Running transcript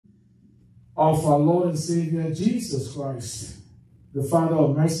of our Lord and Savior Jesus Christ, the Father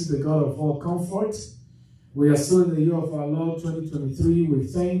of mercy, the God of all comfort. We are still in the year of our Lord 2023. We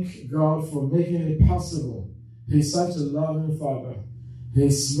thank God for making it possible. He's such a loving Father.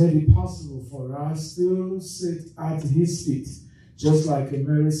 He's made it possible for us to sit at his feet, just like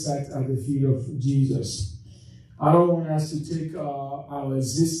Mary sat at the feet of Jesus. I don't want us to take our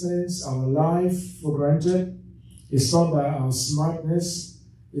existence, our life for granted. It's not by our smartness.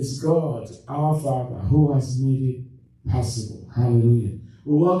 It's God, our Father, who has made it possible. Hallelujah.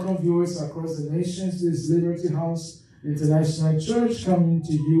 We welcome viewers across the nations. This is Liberty House International Church coming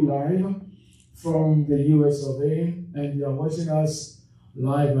to you live from the US of A. And you are watching us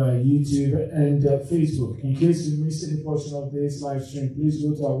live on YouTube and Facebook. In case you missed any portion of this live stream, please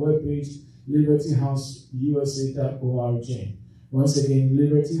go to our webpage, libertyhouseusa.org. Once again,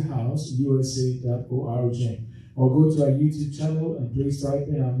 libertyhouseusa.org. Or go to our YouTube channel and please type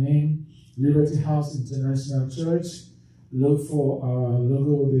in our name, Liberty House International Church. Look for our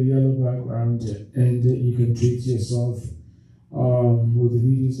logo with the yellow background, and you can treat yourself with the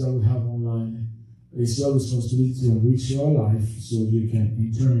videos that we have online. It's your responsibility to enrich your life so you can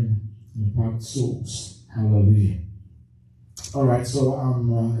in turn impact souls. Hallelujah. All right, so I'm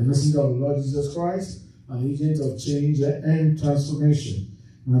a messenger of the Lord Jesus Christ, an agent of change and transformation.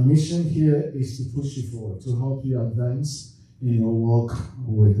 My mission here is to push you forward, to help you advance in your walk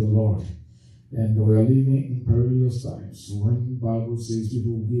with the Lord. And we are living in perilous times. So when the Bible says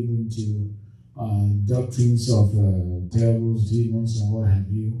people give into doctrines of devils, demons, and what have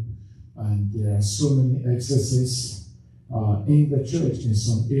you, and there are so many excesses in the church in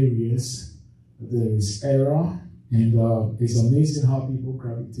some areas, there is error, and it's amazing how people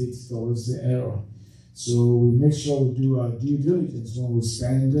gravitate towards the error. So we make sure we do our due diligence when we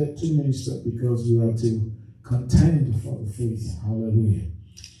stand to minister, because we have to contend for the faith. Hallelujah.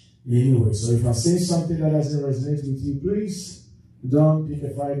 Anyway, so if I say something that doesn't resonate with you, please don't pick a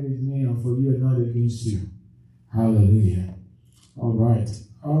fight with me, and for you and not against you. Hallelujah. All right.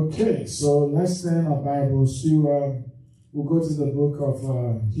 Okay, so let's turn our Bibles to, we'll go to the book of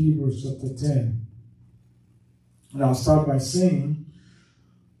Hebrews chapter 10. And I'll start by saying,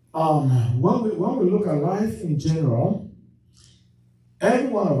 when we look at life in general, every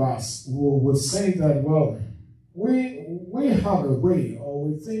one of us would say that, well, we have a way, or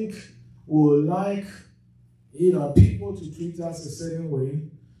we think we would like, people to treat us a certain way,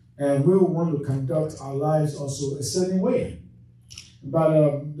 and we want to conduct our lives also a certain way.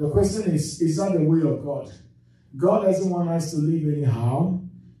 But the question is that the way of God? God doesn't want us to live anyhow.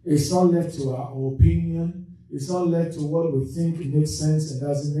 It's not left to our opinion. It's not left to what we think makes sense and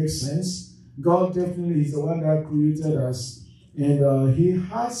doesn't make sense. God definitely is the one that created us, and he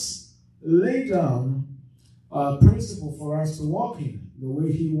has laid down a principle for us to walk in, the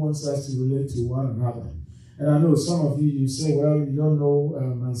way he wants us to relate to one another. And I know some of you say, well, you don't know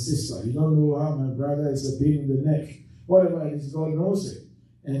my sister. You don't know how my brother is a pain in the neck. Whatever it is, God knows it.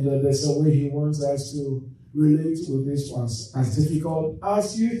 And there's a way he wants us to relate with these ones, as difficult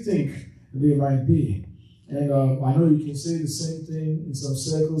as you think they might be. And I know you can say the same thing in some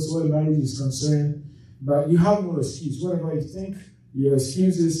circles where marriage is concerned, but you have no excuse. Whatever you think your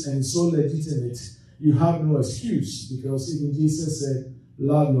excuses and it's so legitimate, you have no excuse, because even Jesus said,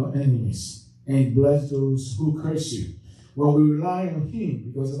 love your enemies and bless those who curse you. When we rely on him,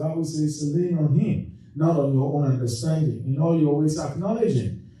 because the Bible says to lean on him, not on your own understanding. In all your ways acknowledge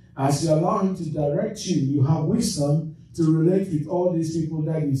him. As you allow him to direct you, you have wisdom to relate with all these people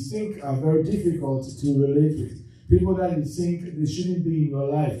that you think are very difficult to relate with. People that you think they shouldn't be in your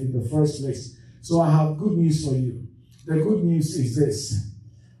life in the first place. So I have good news for you. The good news is this.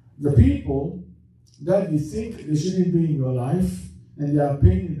 The people that you think they shouldn't be in your life, and they are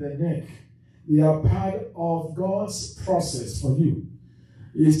pain in the neck, they are part of God's process for you.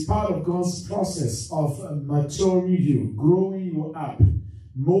 It's part of God's process of maturing you, growing you up,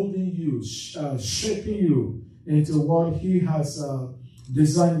 molding you, shaping you into what he has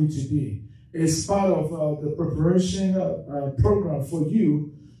designed you to be. It's part of the preparation program for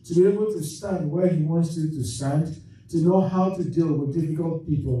you to be able to stand where he wants you to stand, to know how to deal with difficult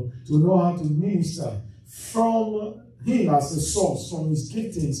people, to know how to minister from him as a source, from his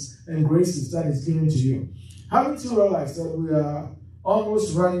giftings and graces that is given to you. Haven't you realized that we are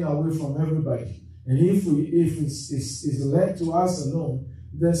almost running away from everybody? And if it's left to us alone,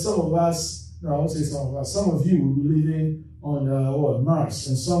 then some of us, no, I won't say some of us, some of you will be living on Mars,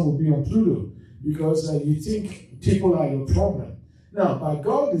 and some will be on Pluto, because you think people are your problem. Now, but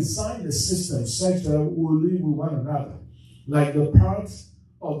God designed the system such that we'll live with one another, like the parts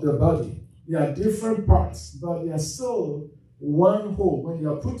of the body. They are different parts, but they are still one whole. When they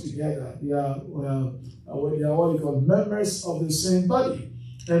are put together, they are what you call members of the same body.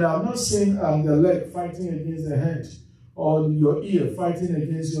 And I'm not saying the leg fighting against the hand or your ear fighting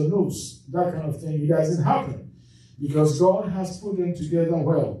against your nose. That kind of thing. It doesn't happen because God has put them together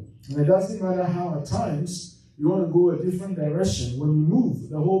well. And it doesn't matter how at times you want to go a different direction. When you move,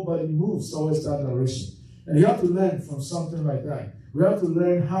 the whole body moves towards that direction. And you have to learn from something like that. We have to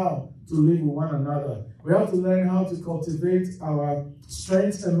learn how to live with one another. We have to learn how to cultivate our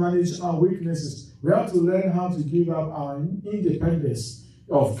strengths and manage our weaknesses. We have to learn how to give up our independence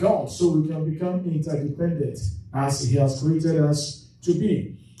of God so we can become interdependent as He has created us to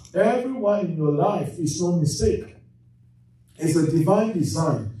be. Everyone in your life is no mistake. It's a divine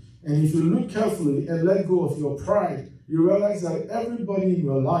design. And if you look carefully and let go of your pride, you realize that everybody in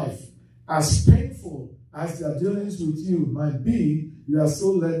your life, as painful as their dealings with you might be, you are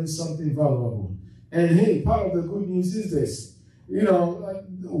still learning something valuable. And hey, part of the good news is this.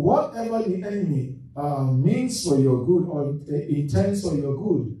 Whatever the enemy means for your good or intends for your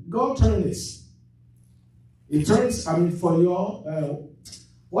good, God turns it. It turns, for your,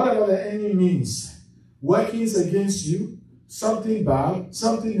 whatever the enemy means, workings against you, something bad,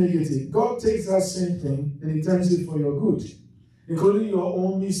 something negative, God takes that same thing and He turns it for your good, including your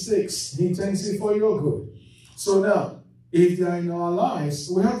own mistakes. He turns it for your good. So now, if they are in our lives,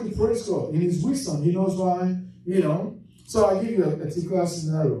 we have to praise God. In His wisdom, He knows why, So I'll give you a particular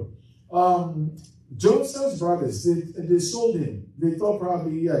scenario. Joseph's brothers, they sold him. They thought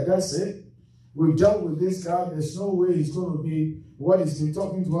probably, yeah, that's it. We've dealt with this guy. There's no way he's going to be what he's been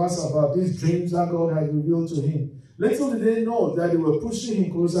talking to us about, these dreams that God has revealed to him. Little did they know that they were pushing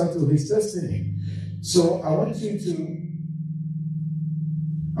him closer to his destiny. So I want you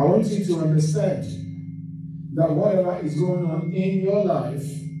to understand that whatever is going on in your life,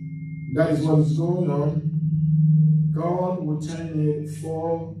 that is what is going on, God will turn it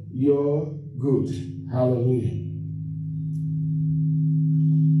for your good. Hallelujah.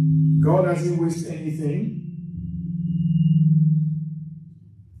 God doesn't waste anything.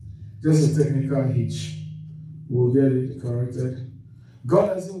 Just a technical hitch. We'll get it corrected.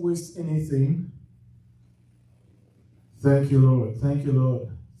 God doesn't waste anything. Thank you, Lord. Thank you, Lord.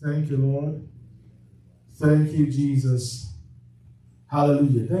 Thank you, Lord. Thank you, Jesus.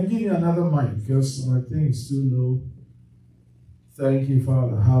 Hallelujah. Then give me another mic because my thing is too low. Thank you,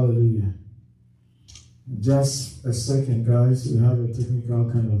 Father. Hallelujah. Just a second, guys. We have a technical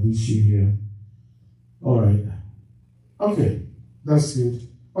kind of issue here. All right. Okay. That's good.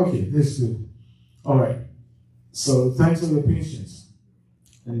 Okay. That's good. All right. So thanks for your patience.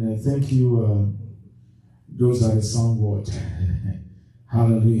 And thank you. Those are the soundboard.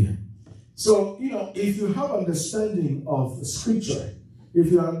 Hallelujah. So, if you have understanding of Scripture,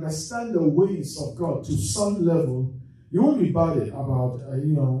 if you understand the ways of God to some level, you won't be bothered about,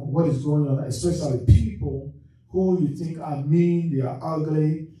 what is going on, especially people who you think are mean, they are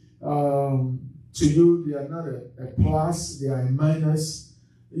ugly. To you, they are not a plus, they are a minus.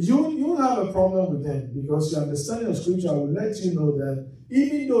 You have a problem with them because your understanding of Scripture will let you know that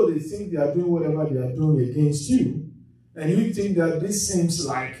even though they think they are doing whatever they are doing against you, and you think that this seems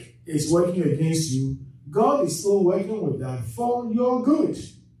like it's working against you, God is still working with that for your good.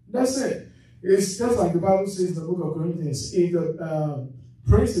 That's it. It's just like the Bible says in the book of Corinthians, if the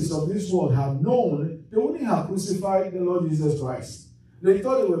princes of this world had known, they wouldn't have crucified the Lord Jesus Christ. They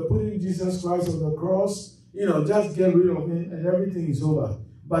thought they were putting Jesus Christ on the cross, just get rid of him and everything is over.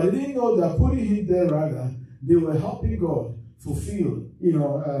 But they didn't know that putting him there, rather, they were helping God fulfill,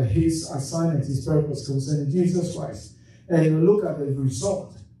 his assignment, his purpose concerning Jesus Christ. And look at the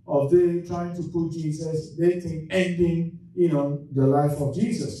result of they trying to put Jesus, they think ending, the life of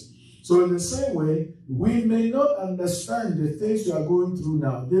Jesus. So in the same way, we may not understand the things we are going through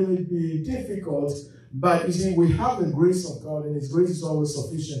now. They may be difficult, but you see, we have the grace of God, and His grace is always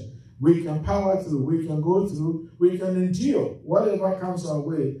sufficient. We can power through, we can go through, we can endure. Whatever comes our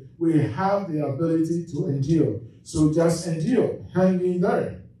way, we have the ability to endure. So just endure. Hang in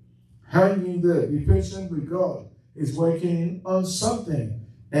there. Hang in there. Be patient with God. He's working on something.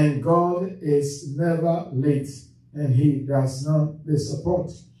 And God is never late. And He does not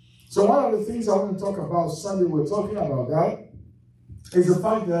disappoint. So one of the things I want to talk about Sunday, we're talking about that, is the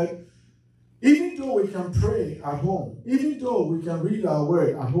fact that even though we can pray at home, even though we can read our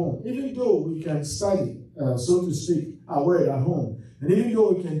word at home, even though we can study, so to speak, our word at home, and even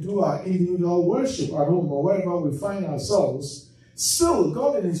though we can do our individual worship at home or wherever we find ourselves, still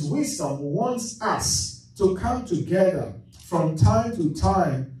God in His wisdom wants us to come together from time to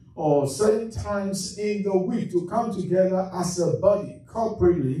time or certain times in the week to come together as a body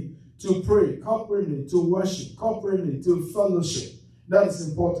corporately to pray corporately, to worship corporately, to fellowship. That is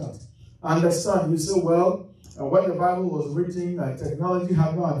important. Understand, you say, well, when the Bible was written, technology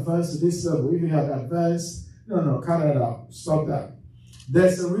had not advanced to this level. If it had advanced, no, cut it out. Stop that.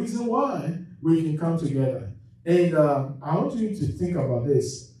 There's a reason why we can come together. And I want you to think about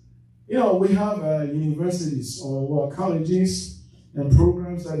this. We have universities or colleges and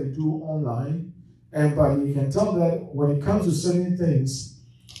programs that they do online. But you can tell that when it comes to certain things,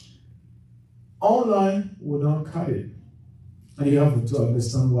 online will not cut it. And you have to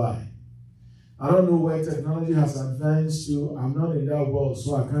understand why. I don't know where technology has advanced to. I'm not in that world,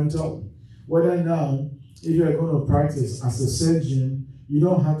 so I can't tell. Whether now, if you're going to practice as a surgeon, you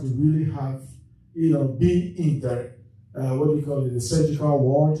don't have to really have, be in the surgical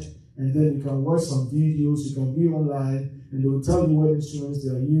ward, and then you can watch some videos, you can be online, and they will tell you what instruments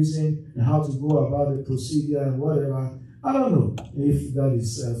they are using and how to go about the procedure and whatever. I don't know if that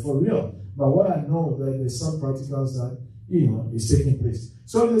is for real, but what I know that there's some practicals that, is taking place.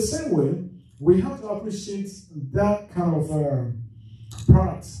 So in the same way, we have to appreciate that kind of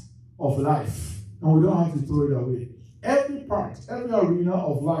part of life, and we don't have to throw it away. Every part, every arena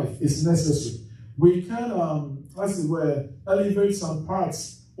of life is necessary. We can, elevate some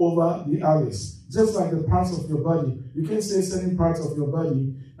parts over the others. Just like the parts of your body. You can say certain parts of your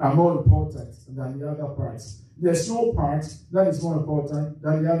body are more important than the other parts. There's no part that is more important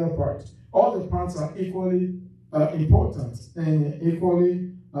than the other part. All the parts are equally important and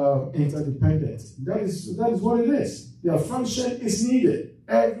equally interdependent. That is what it is. Their function is needed.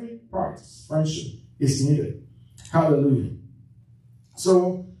 Every part's function is needed. Hallelujah.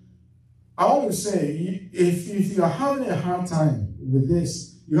 So I want to say, if you are having a hard time with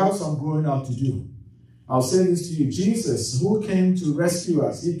this, you have some growing up to do. I'll say this to you. Jesus, who came to rescue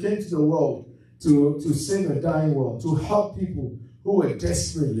us, he came to the world to save a dying world, to help people who were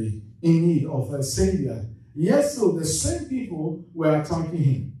desperately in need of a savior. Yes, so the same people were attacking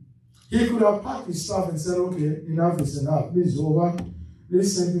him. He could have packed his stuff and said, okay, enough is enough. This is over.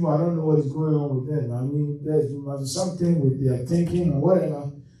 These same people, I don't know what is going on with them. I mean, there's something with their thinking or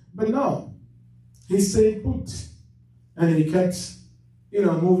whatever. But no, he stayed put. And he kept,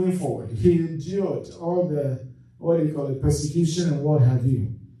 moving forward. He endured all the, persecution and what have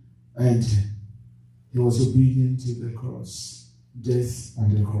you. And he was obedient to the cross, death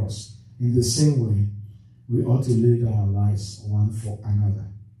on the cross. In the same way, we ought to lay down our lives one for another.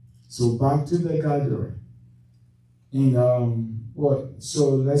 So back to the gathering. So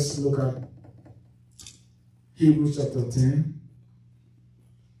let's look at Hebrews chapter 10.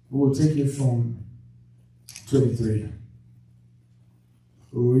 We will take it from 23.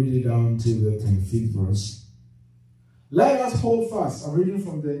 We'll read it down to the 25th verse. Let us hold fast. I'm reading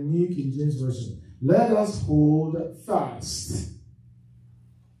from the New King James Version. Let us hold fast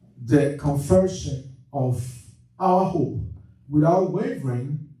the confession of our hope without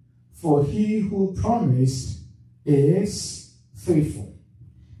wavering, for he who promised is faithful.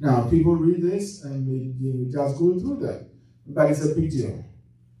 Now, people read this and they just go through that. But it's a big deal.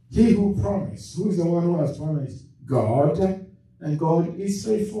 He who promised, who is the one who has promised? God. And God is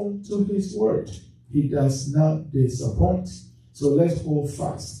faithful to his word. He does not disappoint. So let's hold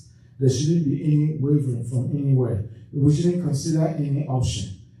fast. There shouldn't be any wavering from anywhere. We shouldn't consider any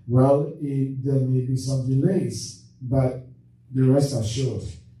option. Well, there may be some delays, but the rest assured,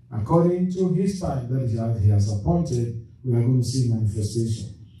 according to his time that he has appointed, we are going to see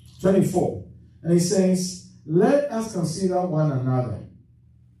manifestation. 24. And he says, let us consider one another.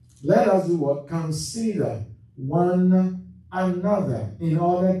 Let us do what? Consider one another in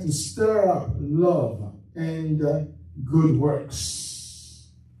order to stir up love and good works.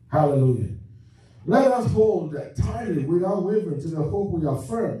 Hallelujah. Let us hold tightly without wavering to the hope we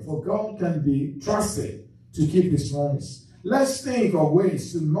affirm, for God can be trusted to keep his promise. Let's think of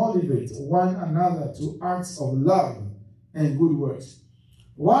ways to motivate one another to acts of love and good works.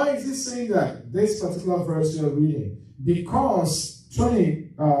 Why is he saying that? This particular verse you are reading. Because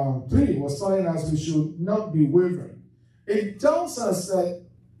 23 was telling us we should not be wavering. It tells us that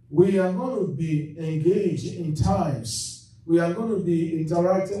we are going to be engaged in times. We are going to be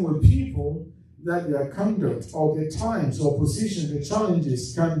interacting with people that their conduct or the times or position, the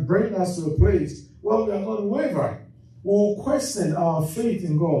challenges can bring us to a place where we are going to waver. We will question our faith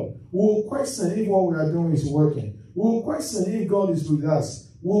in God. We will question if what we are doing is working. We will question if God is with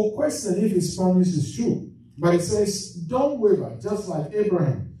us. We will question if his promise is true. But it says, don't waver, just like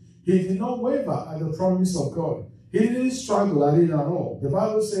Abraham. He did not waver at the promise of God. He didn't struggle at it at all. The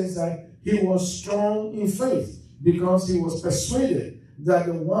Bible says that he was strong in faith because he was persuaded that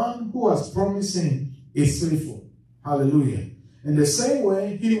the one who has promised him is faithful. Hallelujah. In the same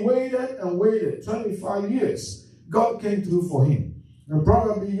way, he waited and waited 25 years. God came through for him. And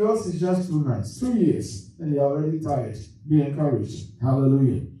probably yours is just 2 months, 2 years, and you're already tired. Be encouraged.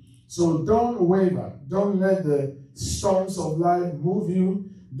 Hallelujah. So don't waver. Don't let the storms of life move you.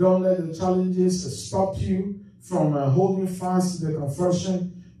 Don't let the challenges stop you from holding fast to the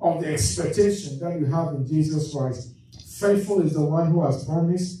confession of the expectation that you have in Jesus Christ. Faithful is the one who has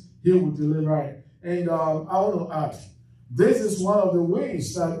promised he will deliver it. And I want to add, this is one of the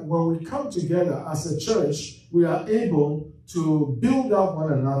ways that when we come together as a church, we are able to build up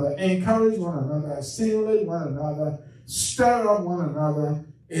one another, encourage one another, stimulate one another, stir up one another.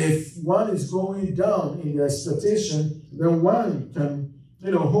 If one is going down in the expectation, then one can,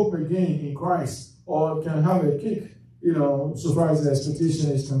 hope again in Christ, or can have a kick, so far as the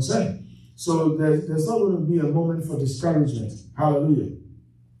expectation is concerned. So there's not going to be a moment for discouragement. Hallelujah.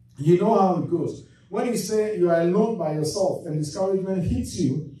 You know how it goes. When you say you are alone by yourself and discouragement hits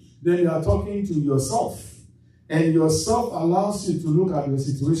you, then you are talking to yourself. And yourself allows you to look at your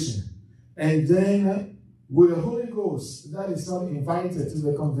situation. And then with the Holy Ghost, that is not invited to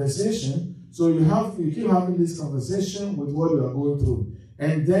the conversation. So you keep having this conversation with what you are going through.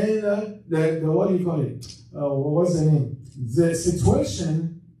 And then what do you call it? What's the name? The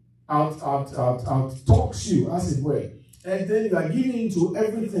situation out talks you, as it were. And then you are giving into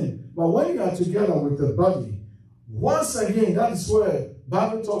everything. But when you are together with the body, once again, that is where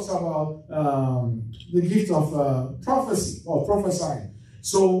Bible talks about the gift of prophecy or prophesying.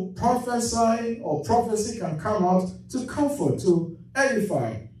 So prophesying or prophecy can come out to comfort, to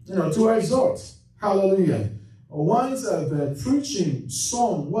edify, to exhort. Hallelujah. Once the preaching,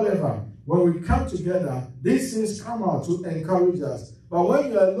 song, whatever, when we come together, these things come out to encourage us. But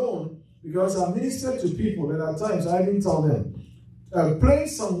when you're alone, because I minister to people, and at times I even tell them, play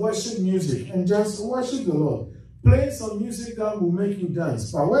some worship music and just worship the Lord. Play some music that will make you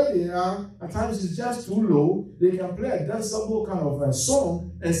dance. But where they are, at times it's just too low. They can play a danceable kind of a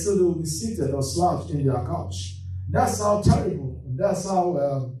song and still they will be seated or slouched in their couch. That's how terrible, that's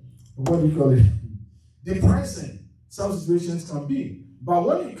how, depressing some situations can be. But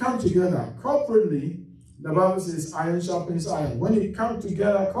when you come together corporately, the Bible says iron sharpens iron. When you come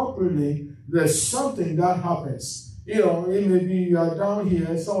together corporately, there's something that happens. It may be you are down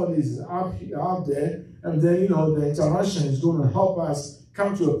here, somebody is up there, and then, the interaction is going to help us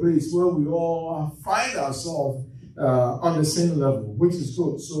come to a place where we all find ourselves on the same level, which is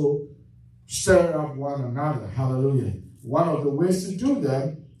good. So, stir up one another. Hallelujah. One of the ways to do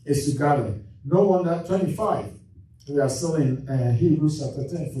that is to gather. No wonder 25. We are still in Hebrews chapter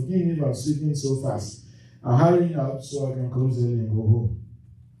 10. Forgive me if I'm speaking so fast. I'm hurrying up so I can close it and go home.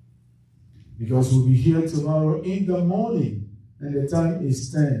 Because we'll be here tomorrow in the morning. And the time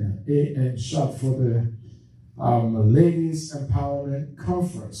is 10 a.m. sharp for the Ladies Empowerment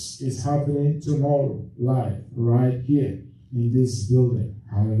Conference. It's happening tomorrow, live, right here in this building.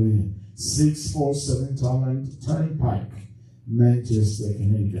 Hallelujah. 647 Turnpike, Manchester,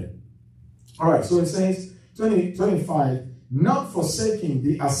 Connecticut. All right, so it says, 25, not forsaking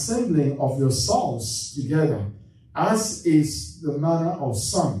the assembling of yourselves together, as is the manner of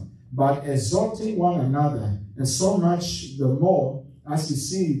some, but exhorting one another, and so much the more as you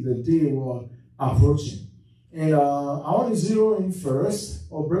see the day was approaching. And I want to zero in first,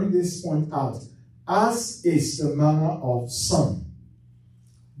 or bring this point out, as is the manner of some.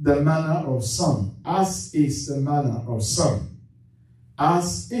 The manner of some. As is the manner of some.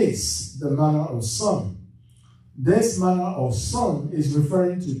 As is the manner of some. This manner of some is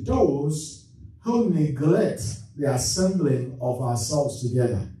referring to those who neglect the assembling of ourselves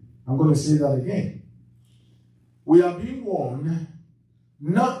together. I'm going to say that again. We are being warned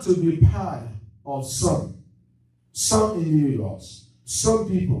not to be part of some individuals, some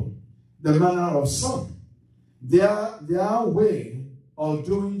people, the manner of some. Their way of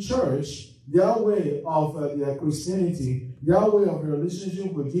doing church, their way of their Christianity, their way of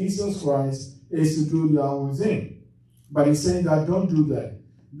relationship with Jesus Christ is to do their own thing. But he's saying that don't do that.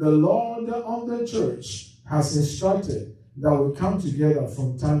 The Lord of the church has instructed that we come together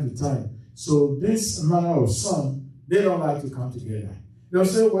from time to time. So this manner of some, they don't like to come together. They'll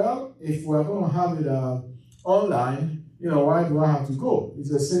say, well, if we're going to have it online, why do I have to go? It's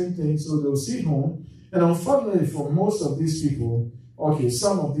the same thing. So they'll sit home. And unfortunately for most of these people,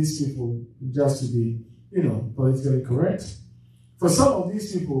 some of these people, just to be, politically correct, for some of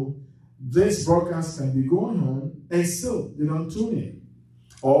these people, this broadcast can be going on and still they don't tune in.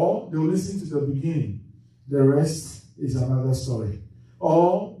 Or they'll listen to the beginning. The rest is another story.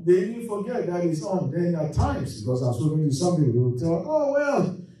 Or they even forget that it's on. Then at times, because I was talking to some people, they will tell, oh,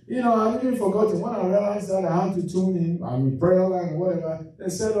 well, I've even forgotten. When I realized that I had to tune in, prayer line or whatever, they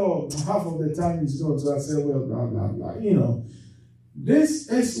said, oh, half of the time is gone. So I said, well, blah, blah, blah. This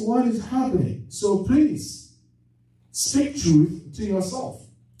is what is happening. So please, speak truth to yourself.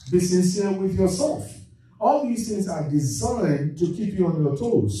 Be sincere with yourself. All these things are designed to keep you on your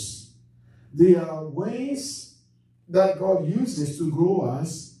toes. There are ways that God uses to grow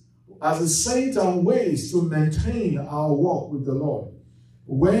us, at the same time ways to maintain our walk with the Lord.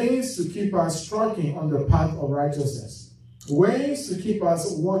 Ways to keep us tracking on the path of righteousness. Ways to keep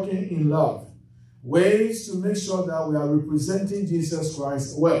us walking in love. Ways to make sure that we are representing Jesus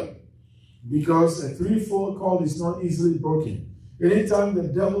Christ well. Because a threefold cord is not easily broken. Anytime the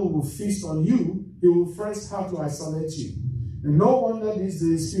devil will feast on you, he will first have to isolate you. And no wonder these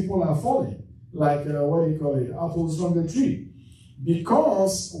days people are falling. Like, apples from the tree.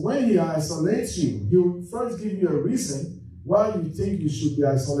 Because when he isolates you, he will first give you a reason why you think you should be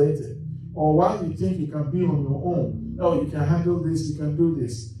isolated, or why you think you can be on your own. Oh, you can handle this, you can do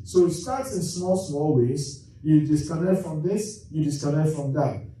this. So it starts in small ways. You disconnect from this, you disconnect from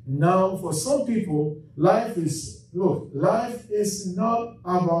that. Now, for some people, life is not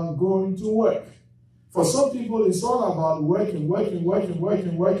about going to work. For some people, it's all about working.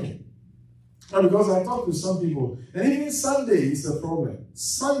 And because I talk to some people, and even Sunday is a problem.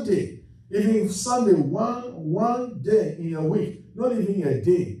 Even Sunday, one day in a week, not even a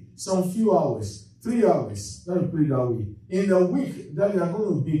day, some few hours, 3 hours, let me put it that way. In a week, that you are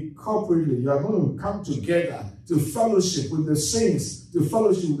going to be corporately, you are going to come together to fellowship with the saints, to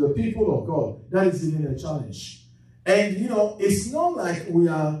fellowship with the people of God. That is even a challenge. And, it's not like we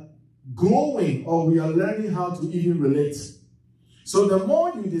are growing or we are learning how to even relate. So the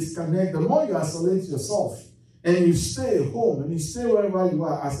more you disconnect, the more you isolate yourself, and you stay home, and you stay wherever you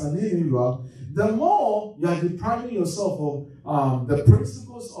are as an individual, the more you are depriving yourself of the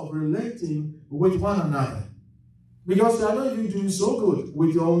principles of relating with one another. Because you are not even doing so good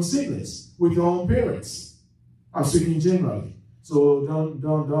with your own siblings, with your own parents. I'm speaking generally. So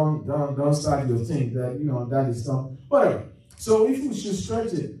don't start your thing that, that is not, whatever. So if we should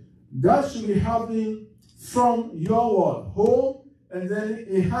stretch it, that should be happening from your home, and then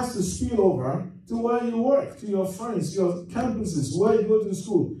it has to spill over to where you work, to your friends, your campuses, where you go to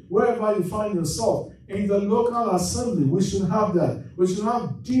school, wherever you find yourself. In the local assembly, we should have that. We should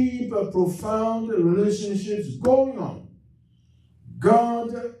have deep, profound relationships going on.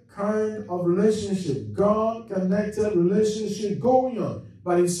 God kind of relationship, God-connected relationship going on.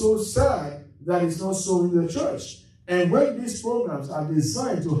 But it's so sad that it's not so in the church. And when these programs are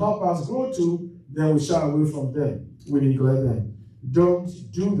designed to help us grow to, then we shy away from them. We neglect them. Don't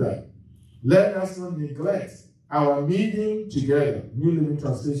do that. Let us not neglect our meeting together. New Living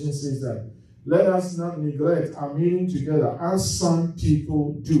Translation says that. Let us not neglect our meeting together, as some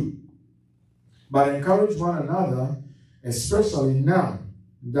people do. But encourage one another, especially now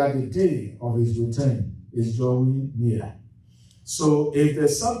that the day of his return is drawing near. So if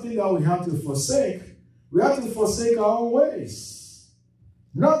there's something that we have to forsake our own ways.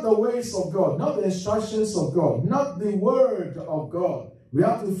 Not the ways of God, not the instructions of God, not the word of God. We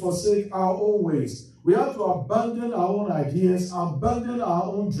have to forsake our own ways. We have to abandon our own ideas, abandon our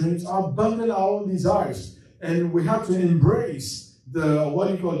own dreams, abandon our own desires. And we have to embrace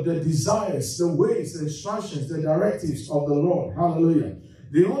the desires, the ways, the instructions, the directives of the Lord. Hallelujah.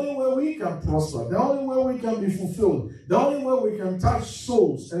 The only way we can prosper, the only way we can be fulfilled, the only way we can touch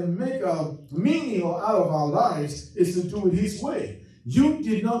souls and make a meaning out of our lives is to do it his way. You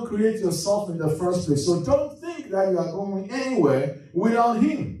did not create yourself in the first place. So don't think that you are going anywhere without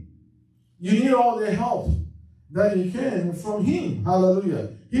him. You need all the help that you can from him.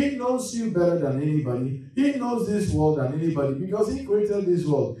 Hallelujah. He knows you better than anybody. He knows this world than anybody because he created this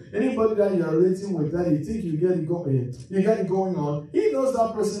world. Anybody that you are relating with that you think you get it going on, he knows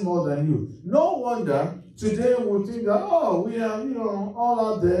that person more than you. No wonder today we think that, oh, we are all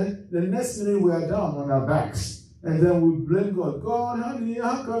out there. The next minute we are down on our backs. And then we blame God. God, how come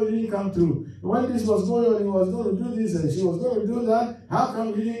you didn't come through? When this was going on, he was going to do this and she was going to do that. How come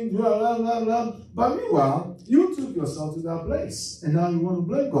you didn't do blah, blah, blah? But meanwhile, you took yourself to that place. And now you want to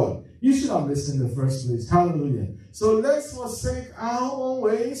blame God. You should have listened in the first place. Hallelujah. So let's forsake our own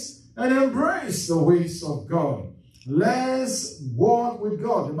ways and embrace the ways of God. Let's walk with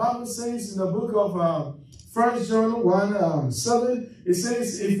God. The Bible says in the book of 1 John 1:7, it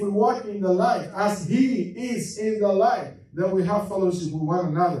says, if we walk in the light as he is in the light, then we have fellowship with one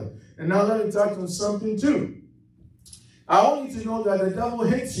another. And now let me touch on something too. I want you to know that the devil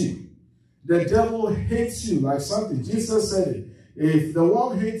hates you. The devil hates you like something. Jesus said it. If the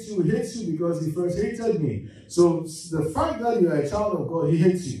world hates you because he first hated me. So the fact that you are a child of God, he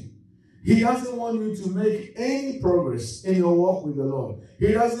hates you. He doesn't want you to make any progress in your walk with the Lord.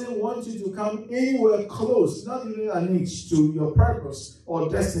 He doesn't want you to come anywhere close, not even an inch, to your purpose or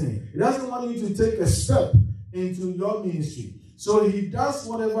destiny. He doesn't want you to take a step into your ministry. So he does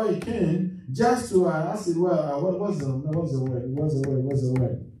whatever he can just to, what's the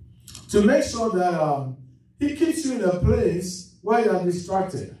word? To make sure that he keeps you in a place where you are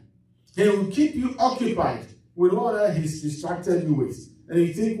distracted. He will keep you occupied with what he's distracted you with. And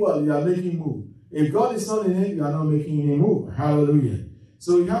you think, well, you are making move. If God is not in it, you are not making any move. Hallelujah.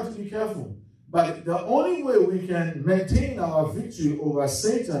 So you have to be careful. But the only way we can maintain our victory over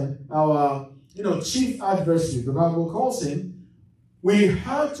Satan, our chief adversary, the Bible calls him, we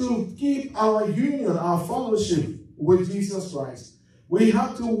have to keep our union, our fellowship with Jesus Christ. We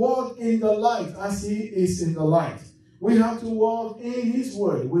have to walk in the light as he is in the light. We have to walk in his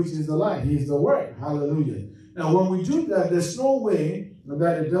word, which is the light. He is the word. Hallelujah. Now, when we do that, there's no way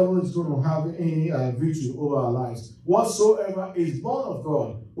that the devil is going to have any victory over our lives. Whatsoever is born of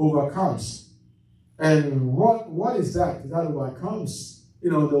God overcomes. And what is that overcomes, the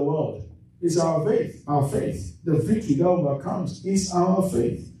world? It's our faith. Our faith. The victory that overcomes is our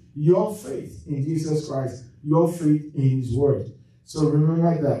faith. Your faith in Jesus Christ. Your faith in his word. So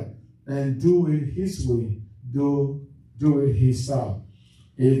remember that. And do it his way. Do it his style.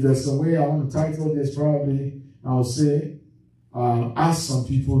 If there's a way I want to title this, probably I'll say, as some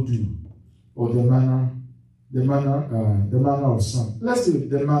people do, or the manner of some. Let's do it,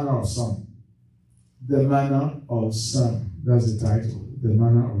 the manner of some. The manner of some. That's the title. The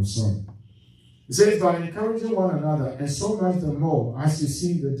manner of some. It says, by encouraging one another, and so much the more as you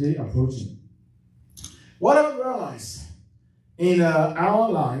see the day approaching. What I've realized in our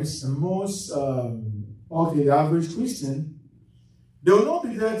lives, and most the average Christian, they will not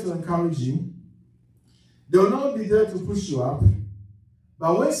be there to encourage you. They will not be there to push you up.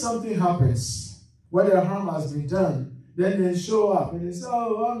 But when something happens, when the harm has been done, then they show up and they say,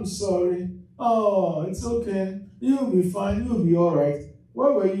 oh, I'm sorry. Oh, it's okay. You'll be fine. You'll be all right.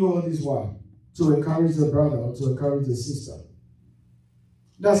 Where were you all this while? To encourage the brother or to encourage the sister.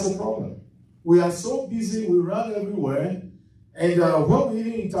 That's the problem. We are so busy. We run everywhere. And when we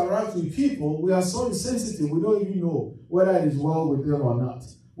even interact with people, we are so insensitive. We don't even know whether it is well with them or not.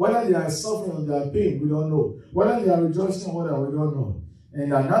 Whether they are suffering or they are pain, we don't know. Whether they are rejoicing or whether we don't know.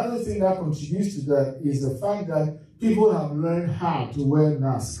 And another thing that contributes to that is the fact that people have learned how to wear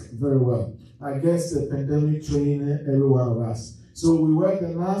masks very well. I guess the pandemic trained every one of us. So we wear the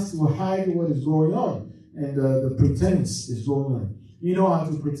mask to hide what is going on. And the pretense is going on. You don't have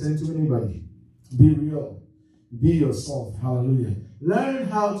to pretend to anybody. Be real. Be yourself. Hallelujah. Learn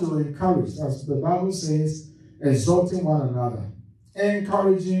how to encourage. As the Bible says, exalting one another.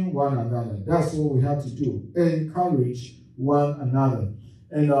 Encouraging one another. That's what we have to do. Encourage one another.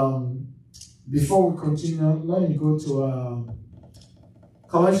 And before we continue, let me go to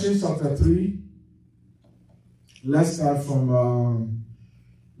Colossians chapter 3. Let's start from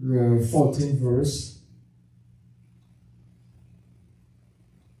the 14th verse.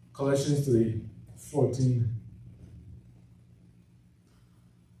 Colossians 3, 14.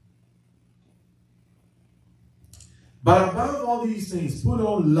 But above all these things, put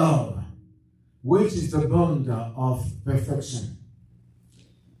on love, which is the bond of perfection.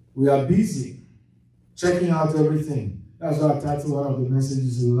 We are busy checking out everything. That's why I titled one of the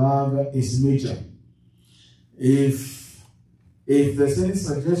messages, Love is Major. If there's any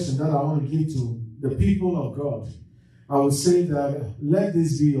suggestion that I want to give to the people of God, I would say that let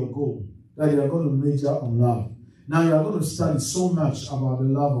this be your goal, that you are going to major on love. Now you are going to study so much about the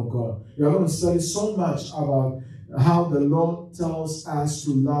love of God. You are going to study so much about how the Lord tells us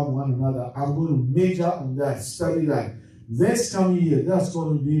to love one another. I'm going to major on that, study that. This coming year, that's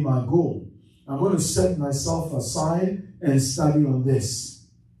going to be my goal. I'm going to set myself aside and study on this.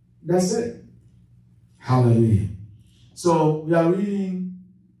 That's it. Hallelujah. So we are reading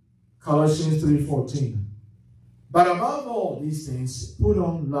Colossians 3:14. But above all these things, put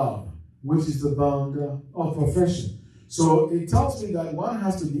on love, which is the bond of perfection. So it tells me that one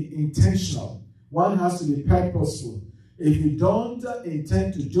has to be intentional. One has to be purposeful. If you don't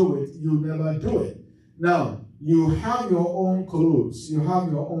intend to do it, you'll never do it. Now, you have your own clothes, you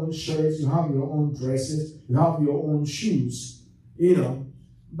have your own shirts, you have your own dresses, you have your own shoes,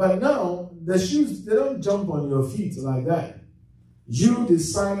 But now, the shoes, they don't jump on your feet like that. You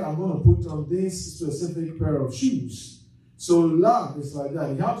decide, I'm going to put on this specific pair of shoes. So love is like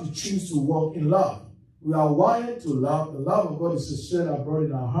that. You have to choose to walk in love. We are wired to love. The love of God is shed abroad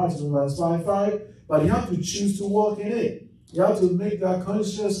in our hearts, Romans 5:5. But you have to choose to walk in it. You have to make that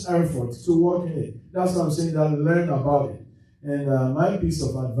conscious effort to work in it. That's what I'm saying, that learn about it. And my piece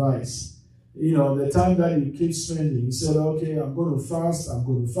of advice, the time that you keep spending, you said, okay, I'm going to fast, I'm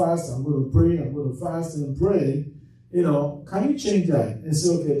going to fast, I'm going to pray, I'm going to fast and pray. Can you change that and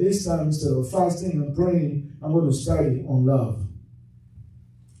say, okay, this time instead of fasting and praying, I'm going to study on love.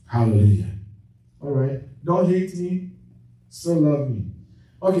 Hallelujah. All right. Don't hate me, still love me.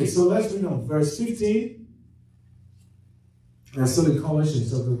 Okay, so let's read on verse 15. That's still in Colossians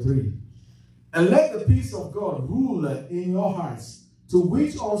chapter 3. And let the peace of God rule in your hearts, to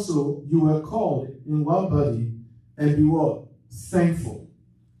which also you were called in one body, and be what? Thankful.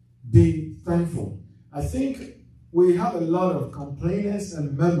 Be thankful. I think we have a lot of complainers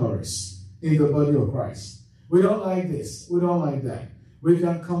and murmurers in the body of Christ. We don't like this. We don't like that. We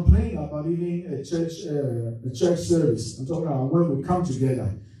can complain about even a church service. I'm talking about when we come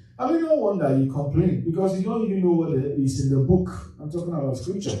together. I mean, no wonder you complain, because you don't even know what is in the book. I'm talking about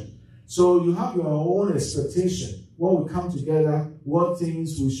scripture. So you have your own expectation when we come together, what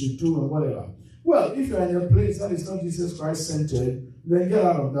things we should do and whatever. Well, if you're in a place that is not Jesus Christ centered, then get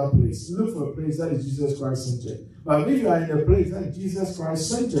out of that place. Look for a place that is Jesus Christ centered. But if you are in a place that is Jesus Christ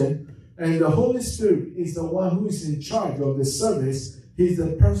centered, and the Holy Spirit is the one who is in charge of the service, He's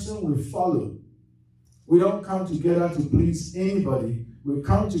the person we follow. We don't come together to please anybody. We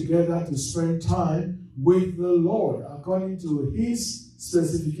come together to spend time with the Lord according to His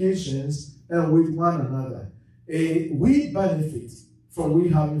specifications and with one another. We benefit from we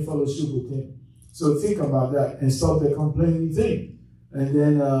having fellowship with Him. So think about that and stop the complaining thing. And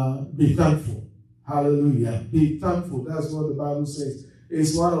then be thankful. Hallelujah. Be thankful. That's what the Bible says.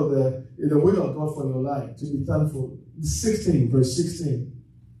 It's one of the will of God for your life, to be thankful. 16, verse 16.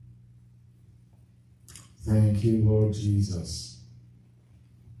 Thank you, Lord Jesus.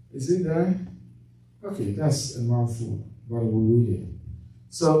 Is it there? Okay, that's a mouthful, but we'll read it.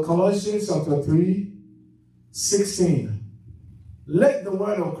 So Colossians chapter 3, 16. Let the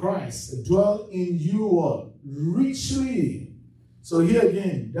word of Christ dwell in you all richly. So here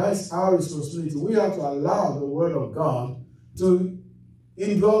again, that's our responsibility. We have to allow the word of God to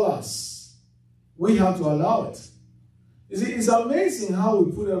indwell us. We have to allow it. You see, it's amazing how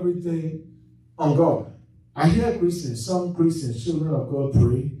we put everything on God. I hear Christians, some Christians, children of God,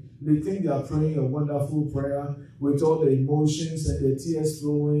 pray. They think they are praying a wonderful prayer with all the emotions and the tears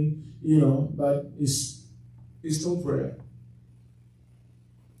flowing, but it's no prayer.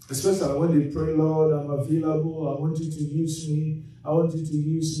 Especially when they pray, Lord, I'm available, I want you to use me, I want you to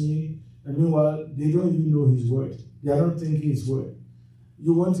use me. And meanwhile, they don't even know His word. They are not thinking His word.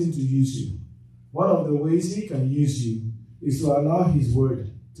 You want Him to use you. One of the ways He can use you is to allow His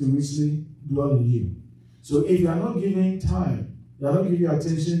word to richly dwell in you. So if you are not giving time, you are not giving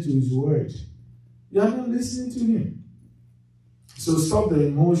attention to His word, you are not listening to Him. So stop the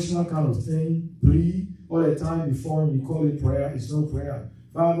emotional kind of thing, plea all the time before you call it prayer. It's no prayer.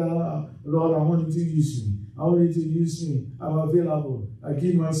 Father, Lord, I want you to use me. I want you to use me. I'm available. I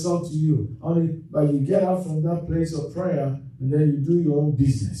give myself to you. But you get out from that place of prayer and then you do your own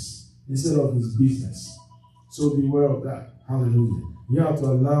business instead of His business. So beware of that. Hallelujah. You have to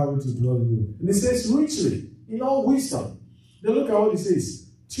allow it to dwell in you. And it says richly, in all wisdom. Then look at what it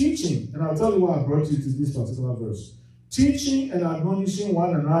says. Teaching, and I'll tell you why I brought you to this particular verse. Teaching and admonishing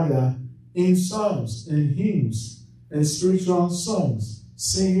one another in psalms and hymns and spiritual songs,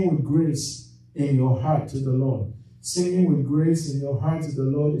 singing with grace in your heart to the Lord. Singing with grace in your heart to the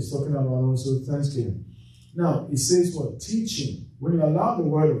Lord is talking about also thanksgiving. Now, it says what? Teaching. When you allow the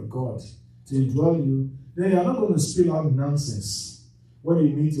word of God to indwell you, then you're not going to spill out nonsense. When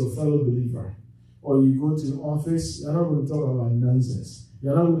you meet your fellow believer or you go to the office, you're not going to talk about nonsense.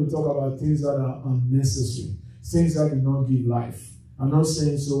 You're not going to talk about things that are unnecessary, things that do not give life. I'm not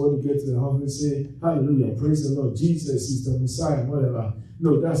saying so when you get to the office, say, hallelujah, praise the Lord, Jesus is the Messiah, whatever.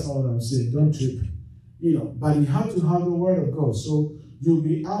 No, that's not what I'm saying. Don't trip. But you have to have the word of God. So you'll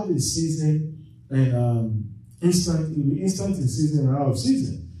be out of season and you'll be instant in season and out of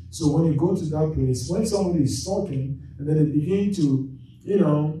season. So when you go to that place, when somebody is talking and then they begin to, give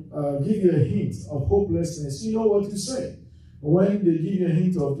you a hint of hopelessness, you know what to say. When they give you a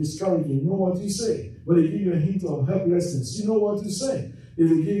hint of discouragement, you know what to say. When they give you a hint of helplessness, you know what to say. If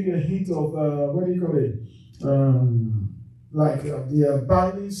they give you a hint of, they are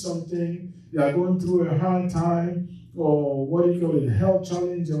buying something, they are going through a hard time, or health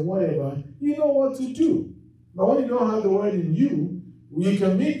challenge or whatever, you know what to do. But when you don't have the word in you, you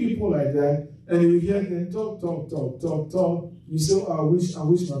can meet people like that, and you hear them talk. You say, oh, I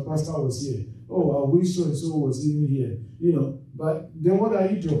wish my pastor was here. Oh, I wish so-and-so was even here. But then what are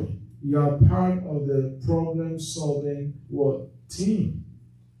you doing? You are part of the problem-solving team.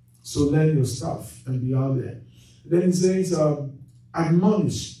 So learn your stuff and be out there. Then it says,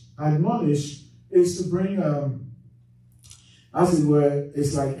 admonish. Admonish is to bring, as it were,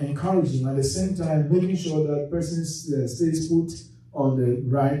 it's like encouraging. At the same time, making sure that person stays put on the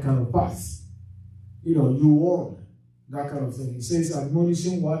right kind of path. You warn, that kind of thing. It says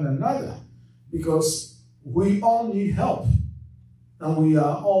admonishing one another, because we all need help. And we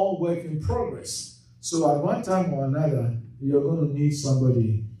are all work in progress. So at one time or another, you're going to need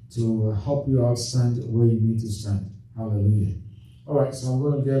somebody to help you out stand where you need to stand. Hallelujah. All right, so I'm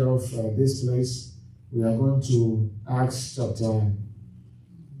going to get off this place. We are going to Acts chapter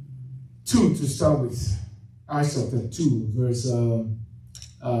 2 to start with. Acts chapter 2,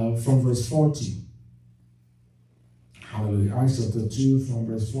 from verse 40. Hallelujah. Acts chapter 2 from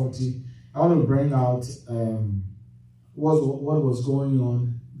verse 40. I want to bring out what was going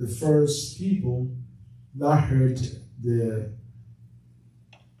on. The first people that heard the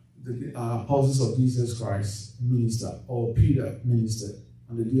apostles of Jesus Christ minister, or Peter ministered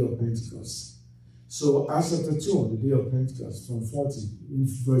on the day of Pentecost. So Acts chapter 2 on the day of Pentecost from 40, in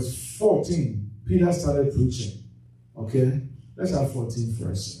verse 14, Peter started preaching. Okay? Let's have 14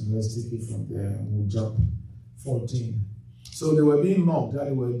 first, and let's take it from there, and we'll jump 14. So they were being mocked that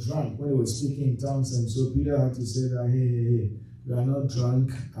they were drunk when they were speaking in tongues, and so Peter had to say that, hey, we are not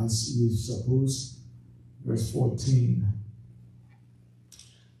drunk as you suppose. Verse 14.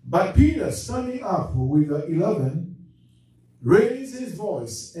 But Peter, standing up with the 11, raised his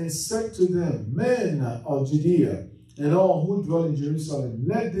voice and said to them, Men of Judea and all who dwell in Jerusalem,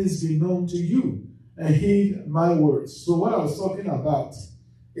 let this be known to you, and heed my words. So what I was talking about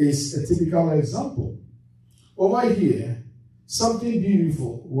is a typical example. Over here, something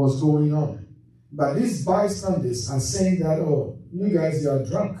beautiful was going on. But these bystanders are saying that, oh, you guys, you are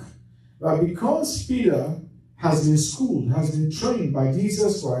drunk. But because Peter has been schooled, has been trained by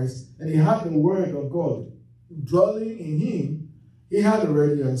Jesus Christ, and he had the word of God dwelling in him, he had a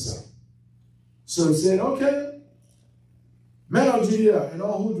ready answer. So he said, okay, men of Judea and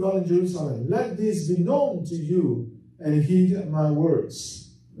all who dwell in Jerusalem, let this be known to you, and heed my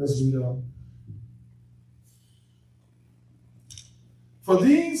words. Let's read on. For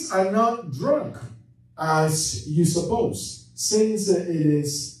these are not drunk, as you suppose, since it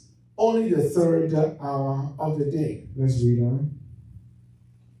is only the third hour of the day. Let's read on.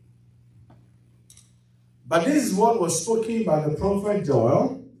 But this is what was spoken by the prophet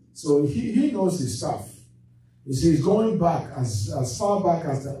Joel. So he knows his stuff. You see, he's going back as far back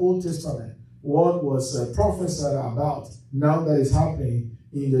as the Old Testament. What was prophesied about now that is happening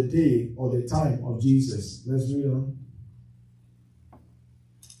in the day or the time of Jesus. Let's read on.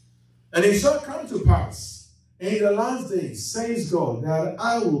 And it shall come to pass in the last days, says God, that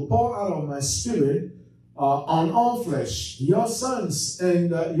I will pour out of my spirit on all flesh. Your sons and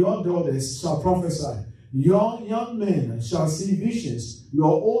your daughters shall prophesy. Your young men shall see visions.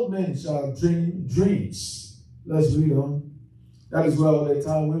 Your old men shall dream dreams. Let's read on. That is why all the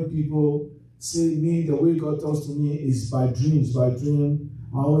time when people say me, the way God talks to me is by dreams, by dream.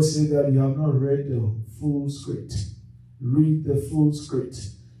 I always say that you have not read the full script. Read the full script.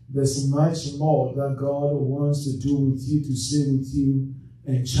 There's much more that God wants to do with you, to say with you,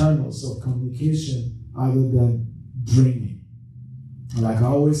 and channels of communication other than dreaming. Like I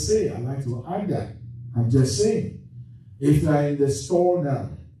always say, I like to add that. I'm just saying, if you're in the store now,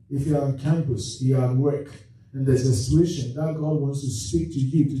 if you're on campus, you're at work, and there's a situation that God wants to speak to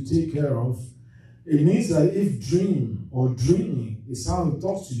you to take care of, it means that if dream or dreaming is how he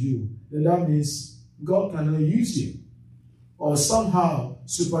talks to you, then that means God cannot use you. Or somehow,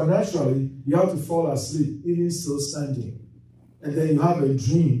 supernaturally, you have to fall asleep, even still standing. And then you have a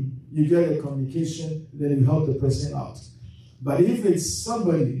dream, you get a communication, then you help the person out. But if it's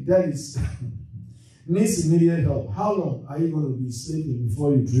somebody that is needs immediate help, how long are you going to be sleeping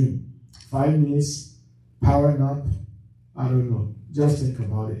before you dream? 5 minutes? Power nap? I don't know. Just think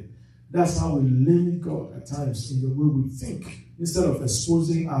about it. That's how we limit God at times in the way we think, instead of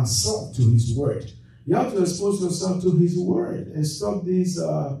exposing ourselves to his word. You have to expose yourself to his word and stop this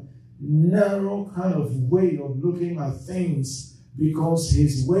narrow kind of way of looking at things, because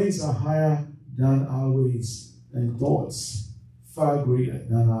his ways are higher than our ways, and thoughts far greater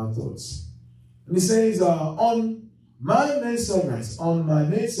than our thoughts. And he says, on my maidservants,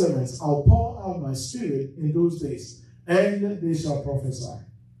 I'll pour out my spirit in those days, and they shall prophesy.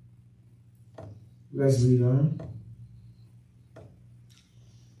 Let's read on.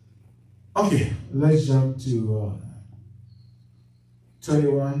 Okay, let's jump to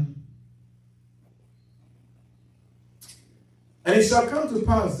 21. And it shall come to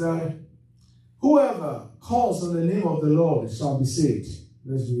pass that whoever calls on the name of the Lord shall be saved.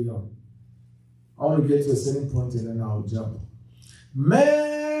 Let's read on. I want to get to a certain point and then I'll jump.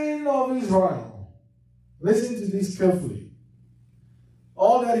 Men of Israel, listen to this carefully.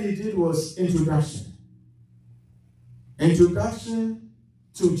 All that he did was introduction. Introduction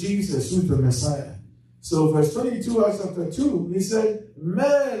to Jesus, who's the Messiah. So verse 22 of chapter 2, he said,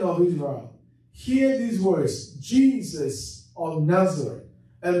 Men of Israel, hear these words, Jesus of Nazareth,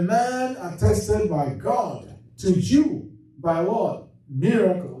 a man attested by God to you by what?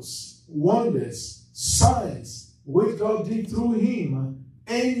 Miracles, wonders, signs, which God did through him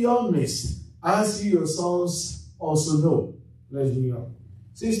in your midst, as you yourselves also know. Let's read on.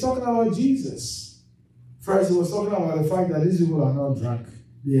 So he's talking about Jesus. First, he was talking about the fact that these people are not drunk.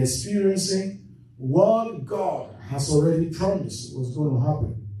 They're experiencing what God has already promised was going to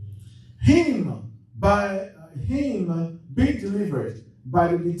happen. By him being delivered by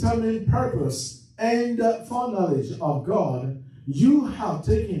the determined purpose and foreknowledge of God, you have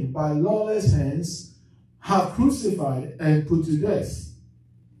taken by lawless hands, have crucified and put to death.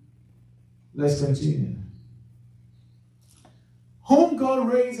 Let's continue. Whom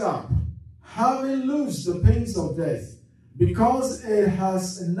God raised up, having loosed the pains of death, because it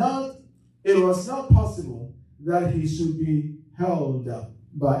was not possible that he should be held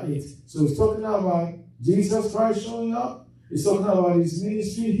by it. So he's talking about Jesus Christ showing up. He's talking about his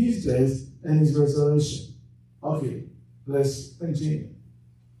ministry, his death, and his resurrection. Okay, let's continue.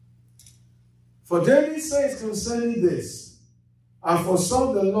 For David says concerning this, I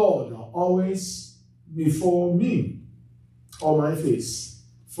foresaw the Lord always before me, or my face,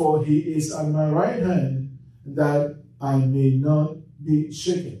 for he is at my right hand, that I may not be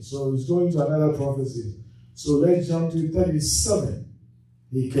shaken. So he's going to another prophecy. So let's jump to 37.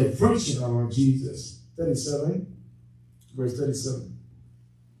 He kept preaching about Jesus. 37, verse 37.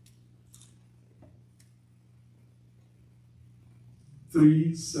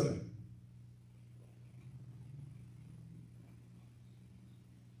 Three, 7.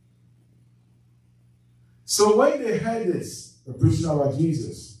 So when they heard this, the preaching about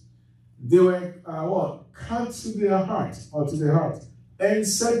Jesus, they were what? Cut to their heart, or to their heart, and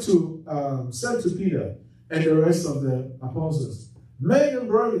said to Peter and the rest of the apostles, Men and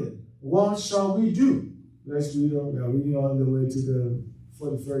brethren, what shall we do? Let's read on. We are reading all the way to the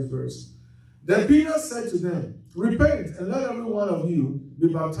 41st verse. Then Peter said to them, Repent, and let every one of you be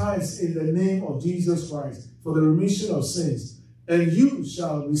baptized in the name of Jesus Christ for the remission of sins, and you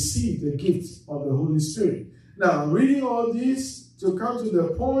shall receive the gift of the Holy Spirit. Now, I'm reading all this to come to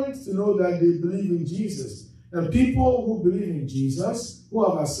the point to know that they believe in Jesus. And people who believe in Jesus, who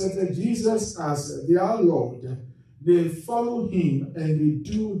have accepted Jesus as their Lord, they follow him and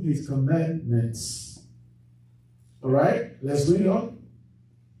they do his commandments. All right, let's read on.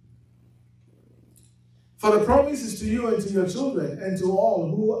 For the promise is to you and to your children and to all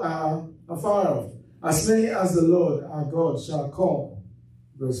who are afar off, as many as the Lord our God shall call.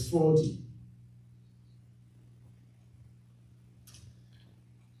 Verse 40.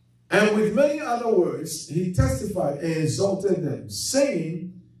 And with many other words, he testified and exalted them,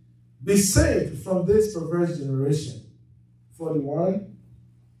 saying, Be saved from this perverse generation. 41.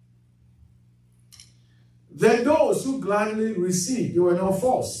 Then those who gladly received, they were not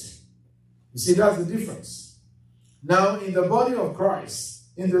forced. You see, that's the difference. Now, in the body of Christ,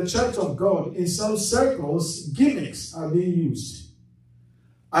 in the church of God, in some circles, gimmicks are being used.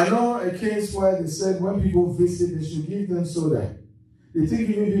 I know a case where they said when people visit, they should give them soda. They think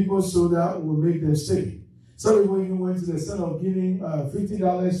giving people soda will make them stay. Some people even went to the extent of giving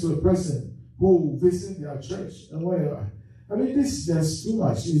 $50 to a person who visit their church and whatever. I mean, this is just too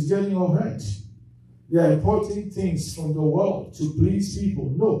much. It's getting all hurt. They are importing things from the world to please people.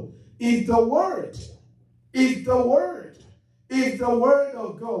 No. If the word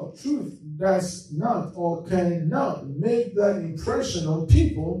of God, truth, does not or cannot make that impression on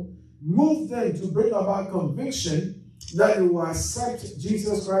people, move them to bring about conviction that they will accept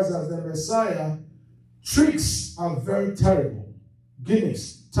Jesus Christ as the Messiah, tricks are very terrible.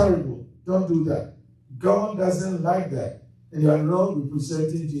 Gimmicks, terrible. Don't do that. God doesn't like that. And you are not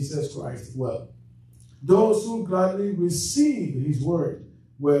representing Jesus Christ well. Those who gladly receive his word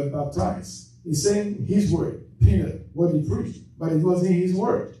were baptized. He's saying his word, Peter, what he preached. But it wasn't his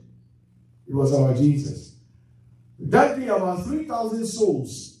word. It was our Jesus. That day, about 3,000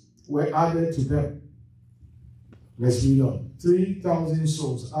 souls were added to them. Let's read on. 3,000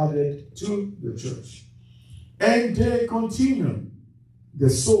 souls added to the church. And they continued. The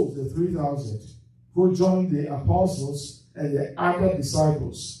souls, the 3,000, who joined the apostles and the other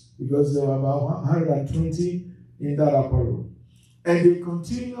disciples, because there were about 120 in that upper room. And they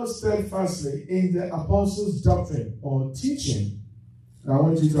continued steadfastly in the apostles' doctrine or teaching. I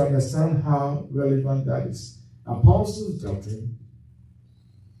want you to understand how relevant that is. Apostles' doctrine,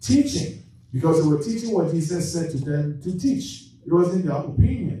 teaching. Because they were teaching what Jesus said to them to teach. It wasn't their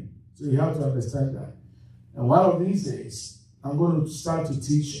opinion. So you have to understand that. And one of these days, I'm going to start to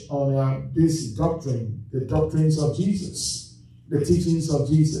teach on this doctrine, the doctrines of Jesus, the teachings of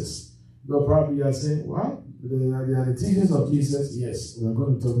Jesus. You'll probably are saying, well, they are the teachings of Jesus. Yes, we're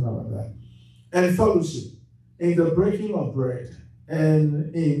going to talk about that. And fellowship, in the breaking of bread,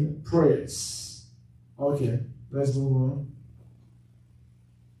 and in prayers. Okay, let's move on.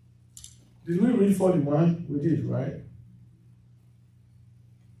 Did we read 41? We did, right?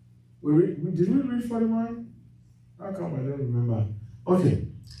 Did we read 41? How come I don't remember? Okay,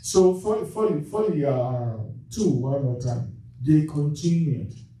 so 42, one more time. They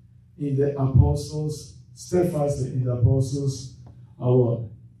continued in the apostles, steadfastly in the apostles, our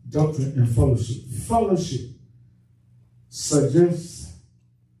doctrine and fellowship. Fellowship suggests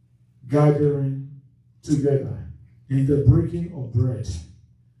gathering together in the breaking of bread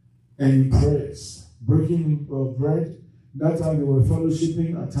and in prayers. Breaking of bread, that time they were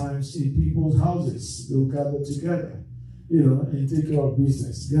fellowshipping at times in people's houses. They would gather together, and take care of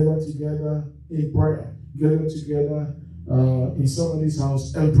business. Gather together in prayer. Gather together in somebody's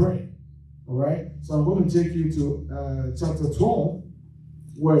house and pray. All right? So I'm going to take you to chapter 12,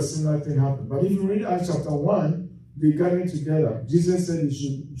 where a similar thing happened. But if you read Acts chapter 1, they gathered together. Jesus said they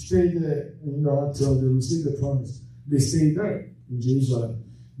should stay there until they receive the promise. They stayed there in Jerusalem.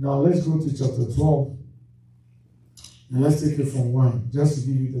 Now let's go to chapter 12. And let's take it from 1, just to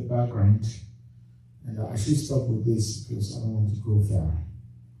give you the background. And I should stop with this because I don't want to go far.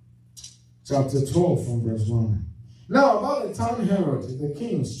 Chapter 12 from verse 1. Now, about the time Herod, the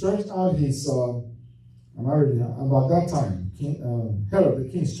king, stretched out his, about that time, Herod, the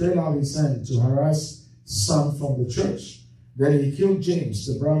king, stretched out his hand to harass some from the church. Then he killed James,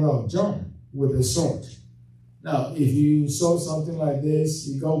 the brother of John, with a sword. Now, if you saw something like this,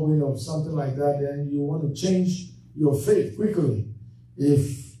 you got wind of something like that, then you want to change your faith quickly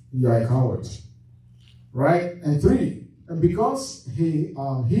if you are a coward. Right? And 3, and because he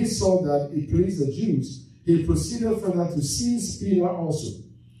saw that it pleased the Jews, he proceeded further to seize Peter also.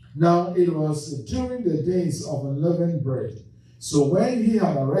 Now it was during the days of unleavened bread. So when he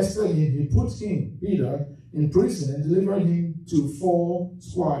had arrested him, he put him, Peter, in prison and delivered him to 4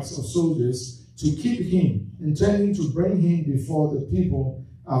 squads of soldiers to keep him, intending to bring him before the people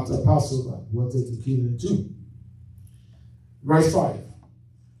after Passover. Wanted to kill him too. Verse 5.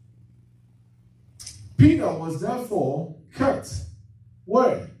 Peter was therefore kept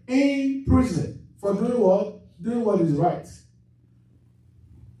where? In prison. For doing what? Doing what is right.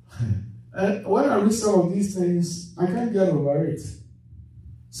 And when I read some of these things, I can't get over it.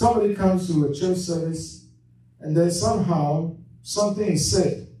 Somebody comes to a church service and then somehow something is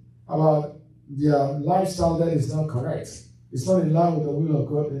said about their lifestyle that is not correct. It's not in line with the will of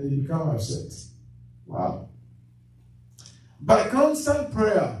God, and they become upset. Wow. But constant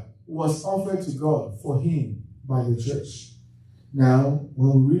prayer was offered to God for him by the church. Now,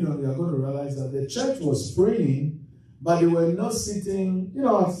 when we read on, we are going to realize that the church was praying, but they were not sitting,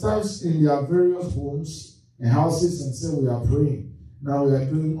 at times in their various homes and houses and say, we are praying. Now we are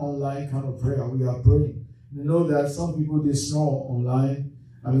doing online kind of prayer. We are praying. You know that some people, they snore online.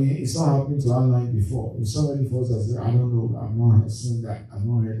 I mean, it's not happened to online before. If somebody falls and says, I don't know, I've not seen that, I've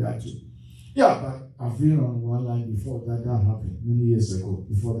not heard that too. Yeah, but I've been on one line before that happened many years ago,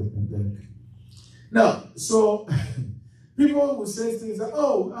 before the pandemic. Now, so people will say things like,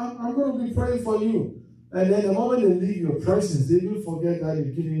 oh, I'm going to be praying for you. And then the moment they leave your presence, they will forget that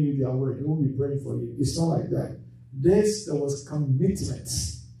they're giving you their word. They won't be praying for you. It's not like that. There was commitment,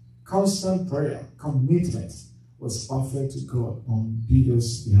 constant prayer, commitment was offered to God on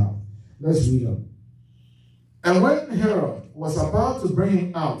Peter's behalf. Let's read on. And when Herod was about to bring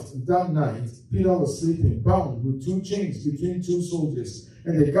him out that night, Peter was sleeping, bound with 2 chains between 2 soldiers,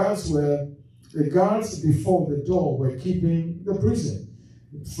 and the guards before the door were keeping the prison.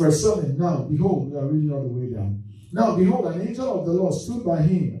 Verse 7, now, behold, we are reading all the way down. Now, behold, an angel of the Lord stood by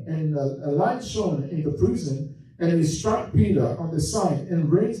him, and a light shone in the prison, and he struck Peter on the side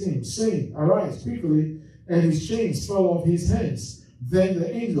and raised him, saying, arise quickly, and his chains fell off his hands. Then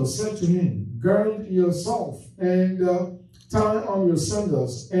the angel said to him, gird yourself and tie on your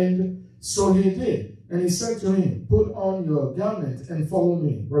sandals. And so he did. And he said to him, put on your garment and follow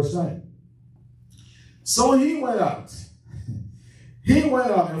me. Verse 9. So he went out. He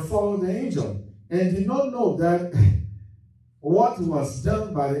went out and followed the angel, and did not know that what was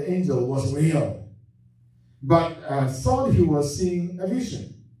done by the angel was real. but thought he was seeing a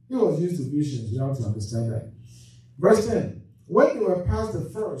vision. He was used to visions. You have to understand that. Verse 10. When they were past the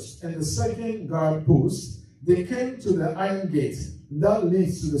first and the second guard post, they came to the iron gate that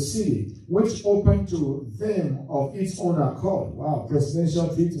leads to the city, which opened to them of its own accord. Wow,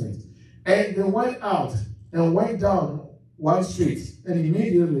 presidential treatment. And they went out and went down one street, and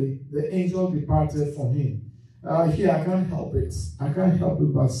immediately the angel departed from him. Here, I can't help it. I can't help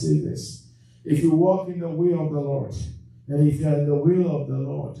it but say this. If you walk in the way of the Lord, and if you are in the will of the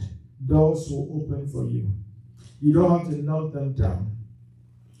Lord, doors will open for you. You don't have to knock them down.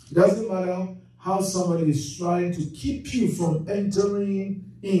 It doesn't matter how somebody is trying to keep you from entering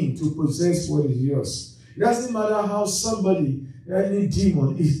in to possess what is yours. It doesn't matter how somebody, any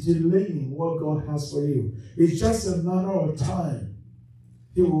demon, is delaying what God has for you. It's just a matter of time.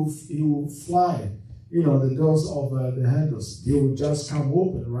 He will fly, the doors of the handles. They will just come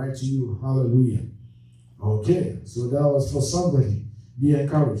open right to you. Hallelujah. Okay, so that was for somebody. Be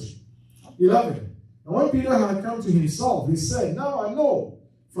encouraged. 11. And when Peter had come to himself, he said, now I know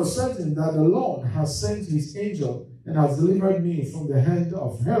for certain that the Lord has sent his angel and has delivered me from the hand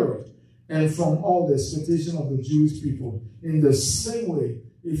of Herod and from all the expectation of the Jewish people. In the same way,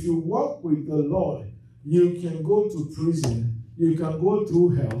 if you walk with the Lord, you can go to prison, you can go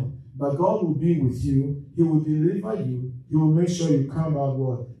through hell, but God will be with you. He will deliver you. He will make sure you come out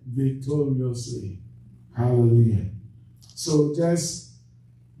what? Victoriously. Hallelujah. So just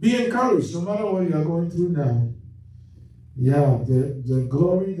be encouraged no matter what you are going through now. Yeah, the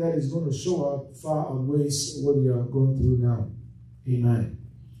glory that is going to show up far outweighs what you are going through now. Amen.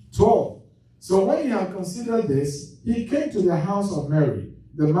 12. So when he had considered this, he came to the house of Mary,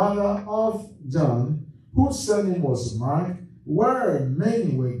 the mother of John, whose surname was Mark, where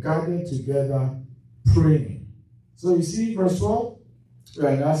many were gathered together praying. So you see verse 12?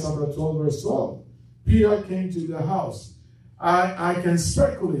 And that's chapter 12, verse 12. Peter came to the house. I can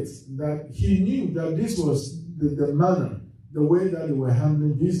speculate that he knew that this was the manner, the way that they were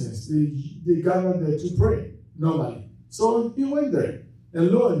handling business. They gathered there to pray normally. So he went there.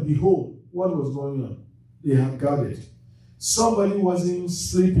 And lo and behold, what was going on? They had gathered. Somebody wasn't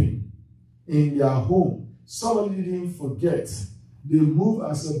sleeping in their home. Somebody didn't forget. They moved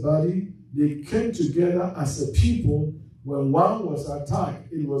as a body. They came together as a people. When one was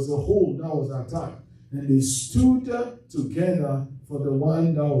attacked, it was the whole that was attacked. And they stood together for the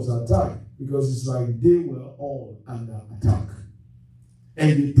one that was attacked, because it's like they were all under attack.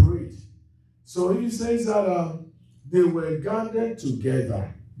 And they prayed. So he says that they were gathered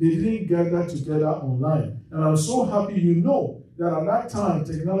together. They didn't gather together online. And I'm so happy that at that time,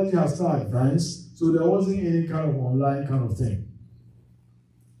 technology has started advanced, so there wasn't any kind of online kind of thing.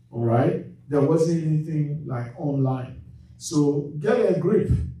 All right? There wasn't anything like online. So get a grip.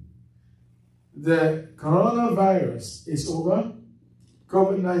 The coronavirus is over.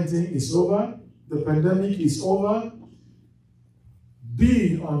 COVID-19 is over. The pandemic is over.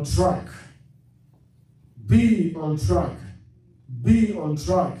 Be on track. Be on track. Be on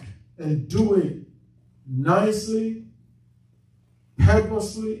track. And do it nicely,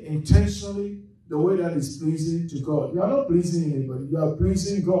 purposely, intentionally, the way that is pleasing to God. You are not pleasing anybody. You are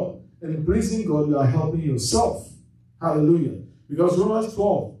pleasing God. And in pleasing God, you are helping yourself. Hallelujah. Because Romans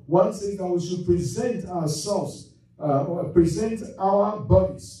 12:1 says that we should present ourselves, present our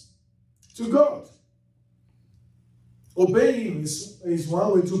bodies to God. Obeying is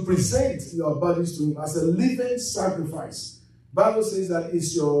one way to present your bodies to Him as a living sacrifice. Bible says that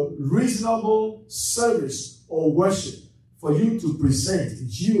it's your reasonable service or worship for you to present,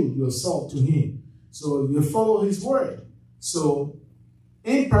 yield yourself to Him. So you follow His word. So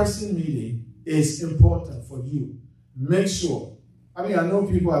in-person meeting is important for you. Make sure. I mean, I know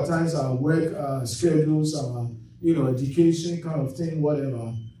people at times are work schedules, education kind of thing,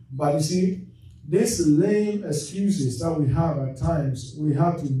 whatever. But you see, these lame excuses that we have at times, we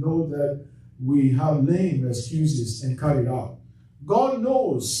have to know that we have lame excuses and cut it out. God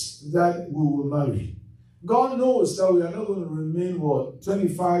knows that we will marry. God knows that we are not going to remain,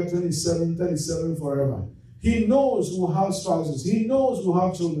 25, 27, 37 forever. He knows we'll have spouses. He knows we'll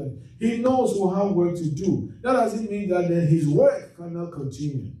have children. He knows we'll have work to do. That doesn't mean that then His work cannot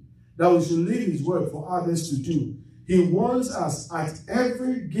continue. That we should leave His work for others to do. He wants us at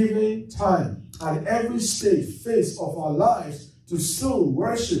every given time, at every phase of our lives, to still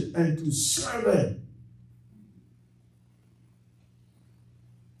worship and to serve Him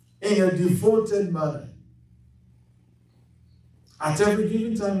in a devoted manner. At every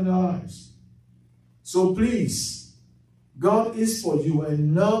given time in our lives. So please, God is for you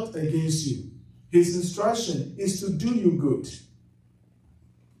and not against you. His instruction is to do you good.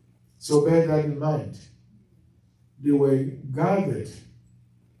 So bear that in mind. they were gathered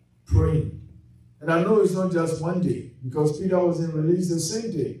praying. And I know it's not just one day, because Peter wasn't released the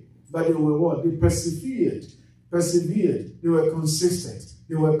same day. But they were what? They persevered. They were consistent.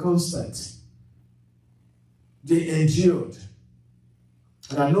 They were constant. They endured.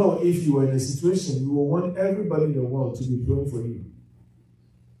 And I know if you were in a situation, you will want everybody in the world to be praying for you.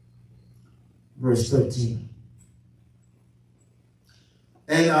 Verse 13.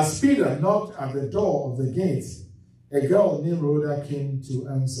 And as Peter knocked at the door of the gate, a girl named Rhoda came to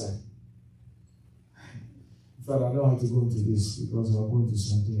answer. In fact, I don't have to go into this because I'll go into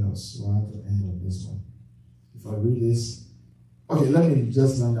something else. So I have to end on this one. If I read this. Okay, let me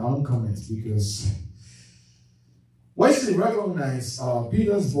just learn my own comments, because when she recognized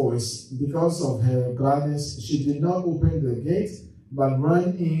Peter's voice, because of her gladness, she did not open the gate, but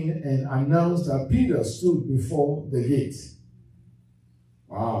ran in and announced that Peter stood before the gate.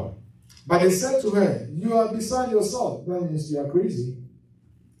 Wow. But they said to her, "You are beside yourself." That means you are crazy.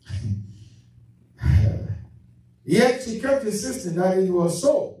 Yet she kept insisting that it was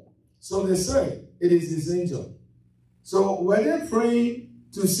so. So they said, "It is his angel." So were they praying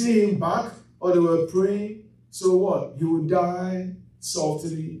to see him back, or they were praying so what? He would die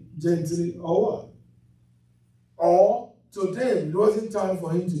softly, gently, or what? Or to them, it wasn't time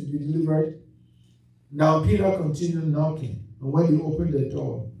for him to be delivered. Now Peter continued knocking, and when they opened the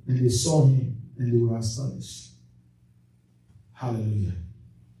door and they saw him, and they were astonished. Hallelujah.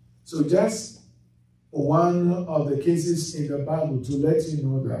 So just one of the cases in the Bible to let you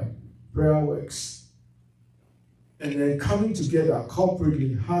know that prayer works. And then coming together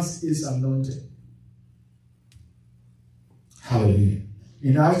corporately has its anointing. Hallelujah.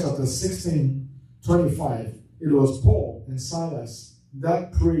 In Acts chapter 16:25, it was Paul and Silas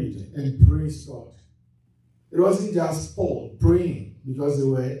that prayed and praised God. It wasn't just Paul praying because they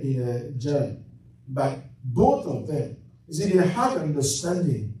were in a jail, but both of them. You see, they had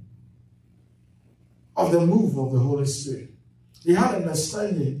understanding of the move of the Holy Spirit. They had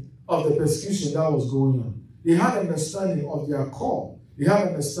understanding of the persecution that was going on. They had understanding of their call. They had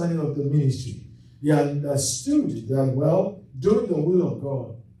understanding of the ministry. They understood that, well, doing the will of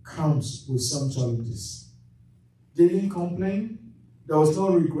God comes with some challenges. They didn't complain. There was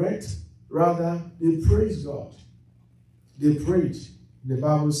no regret. Rather, they praised God. They prayed. The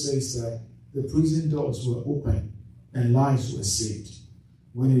Bible says that the prison doors were open and lives were saved.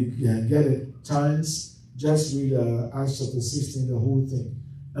 When you get a chance, just read Acts chapter 16, the whole thing.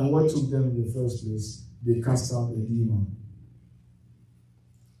 And what took them in the first place? They cast out a demon.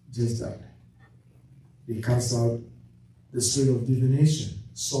 Just that. They cast out the spirit of divination,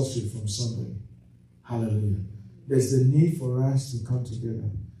 sorcery from somebody. Hallelujah. There's the need for us to come together.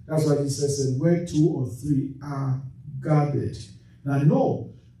 That's why Jesus said, where 2 or 3 are gathered. Now,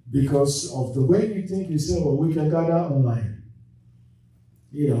 no, because of the way you think, you say, well, we can gather online.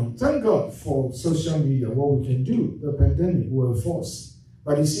 You know, thank God for social media, what we can do. The pandemic were forced.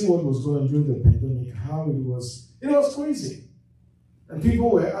 But you see what was going on during the pandemic, how it was crazy. And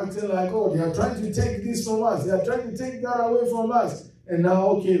people were acting like, oh, they are trying to take this from us. They are trying to take that away from us. And now,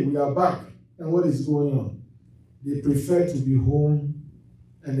 okay, we are back. And what is going on? They prefer to be home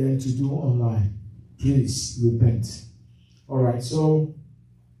and then to do online. Please repent. All right, so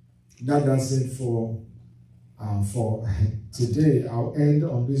that does it for today. I'll end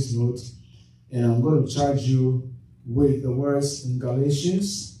on this note, and I'm going to charge you with the words in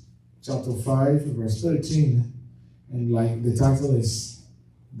Galatians chapter 5, verse 13. And like the title is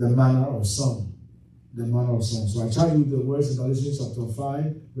The Manner of Song. The Manner of Song. So I charge you the words in Galatians chapter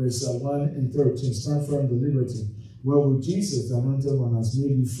 5, verse 1 and 13. Stand firm the liberty wherewith Jesus, the anointed one, has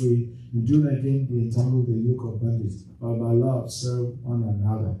made you free, and do not again be entangled the yoke of bondage, but by love serve one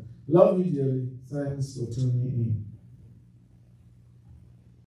another. Love you dearly. Thanks for tuning in.